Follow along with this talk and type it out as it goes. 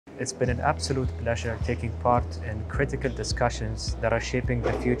It's been an absolute pleasure taking part in critical discussions that are shaping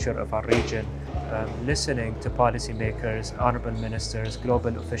the future of our region, listening to policymakers, honorable ministers,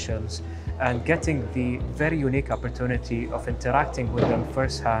 global officials, and getting the very unique opportunity of interacting with them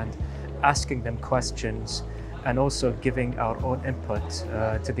firsthand, asking them questions, and also giving our own input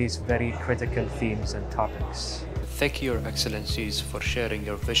to these very critical themes and topics. Thank you, Your Excellencies, for sharing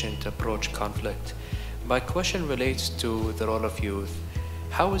your vision to approach conflict. My question relates to the role of youth.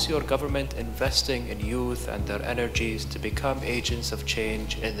 How is your government investing in youth and their energies to become agents of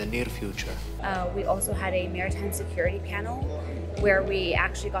change in the near future? We also had a maritime security panel where we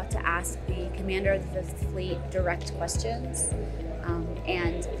actually got to ask the commander of the fleet direct questions,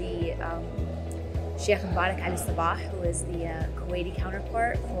 and the Sheikh Mubarak al-Sabah, who is the Kuwaiti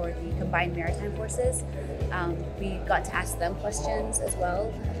counterpart for the combined maritime forces. We got to ask them questions as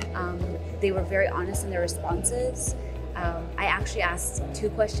well. They were very honest in their responses. I actually asked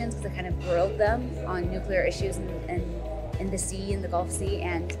 2 questions because I kind of grilled them on nuclear issues in the sea, in the Gulf Sea,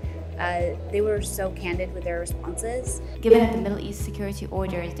 and they were so candid with their responses. Given that the Middle East security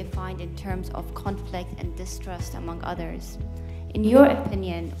order is defined in terms of conflict and distrust, among others, in your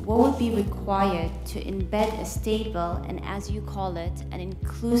opinion, what would be required to embed a stable and, as you call it, an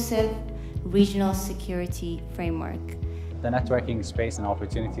inclusive regional security framework? The networking space and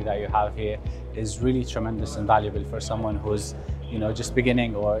opportunity that you have here is really tremendous and valuable for someone who's, just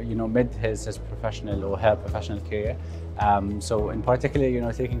beginning or, mid his professional or her professional career. So in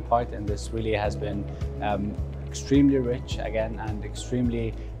particular, taking part in this really has been extremely rich again and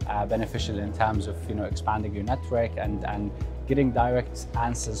extremely beneficial in terms of, expanding your network and getting direct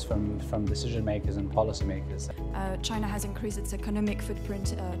answers from decision makers and policy makers. China has increased its economic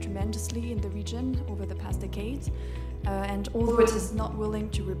footprint tremendously in the region over the past decade. And although it is not willing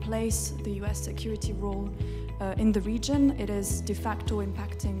to replace the US security role in the region, it is de facto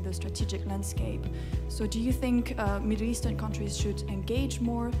impacting the strategic landscape. So do you think Middle Eastern countries should engage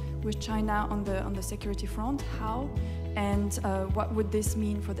more with China on the security front? How? And what would this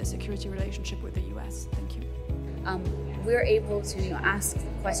mean for the security relationship with the US? Thank you. We're able to ask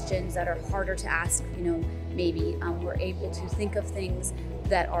questions that are harder to ask, maybe. We're able to think of things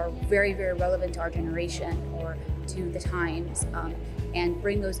that are very, very relevant to our generation or to the times, and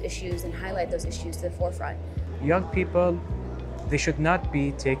bring those issues and highlight those issues to the forefront. Young people, they should not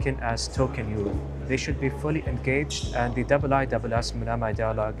be taken as token youth. They should be fully engaged, and the IISS Manama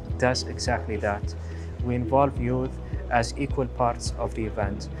Dialogue does exactly that. We involve youth as equal parts of the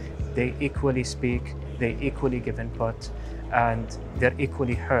event. They equally speak, they equally give input, and they're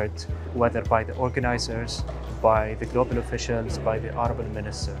equally heard, whether by the organizers, by the global officials, by the honorable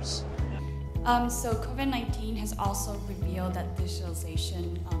ministers. So COVID-19 has also revealed that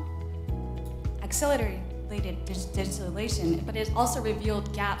digitalization, accelerated digitalization, but it also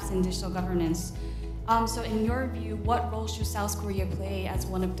revealed gaps in digital governance. So in your view, what role should South Korea play as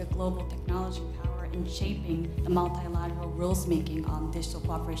one of the global technology power in shaping the multilateral rules-making on digital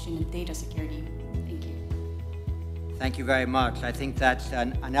cooperation and data security? Thank you. Thank you very much. I think that's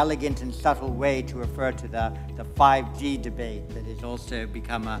an elegant and subtle way to refer to the 5G debate that has also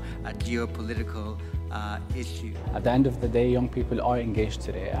become a geopolitical issue. At the end of the day, young people are engaged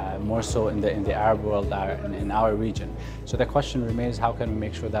today, more so in the Arab world, in our region. So the question remains, how can we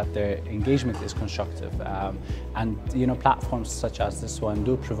make sure that their engagement is constructive? And platforms such as this one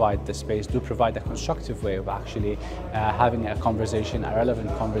do provide the space, do provide a constructive way of actually having a conversation, a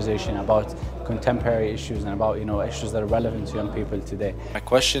relevant conversation about contemporary issues and about issues that are relevant to young people today. My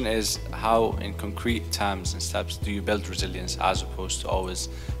question is, how in concrete terms and steps do you build resilience as opposed to always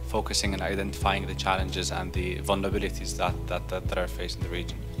focusing on identifying the challenges and the vulnerabilities that are faced in the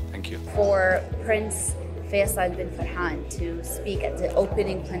region? Thank you. For Prince Faisal bin Farhan to speak at the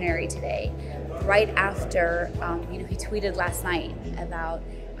opening plenary today, right after he tweeted last night about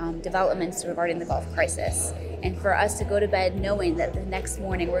developments regarding the Gulf crisis, and for us to go to bed knowing that the next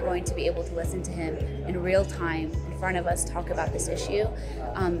morning we're going to be able to listen to him in real time in front of us talk about this issue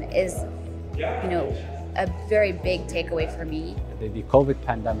is a very big takeaway for me. The COVID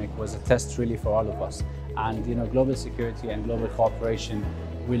pandemic was a test really for all of us, and global security and global cooperation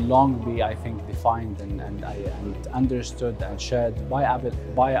will long be, I think, defined and understood and shared by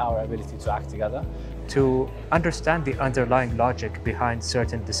our ability to act together. To understand the underlying logic behind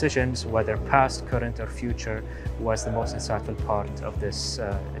certain decisions, whether past, current or future, was the most insightful part of this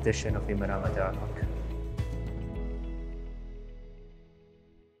edition of the Manama Dialogue.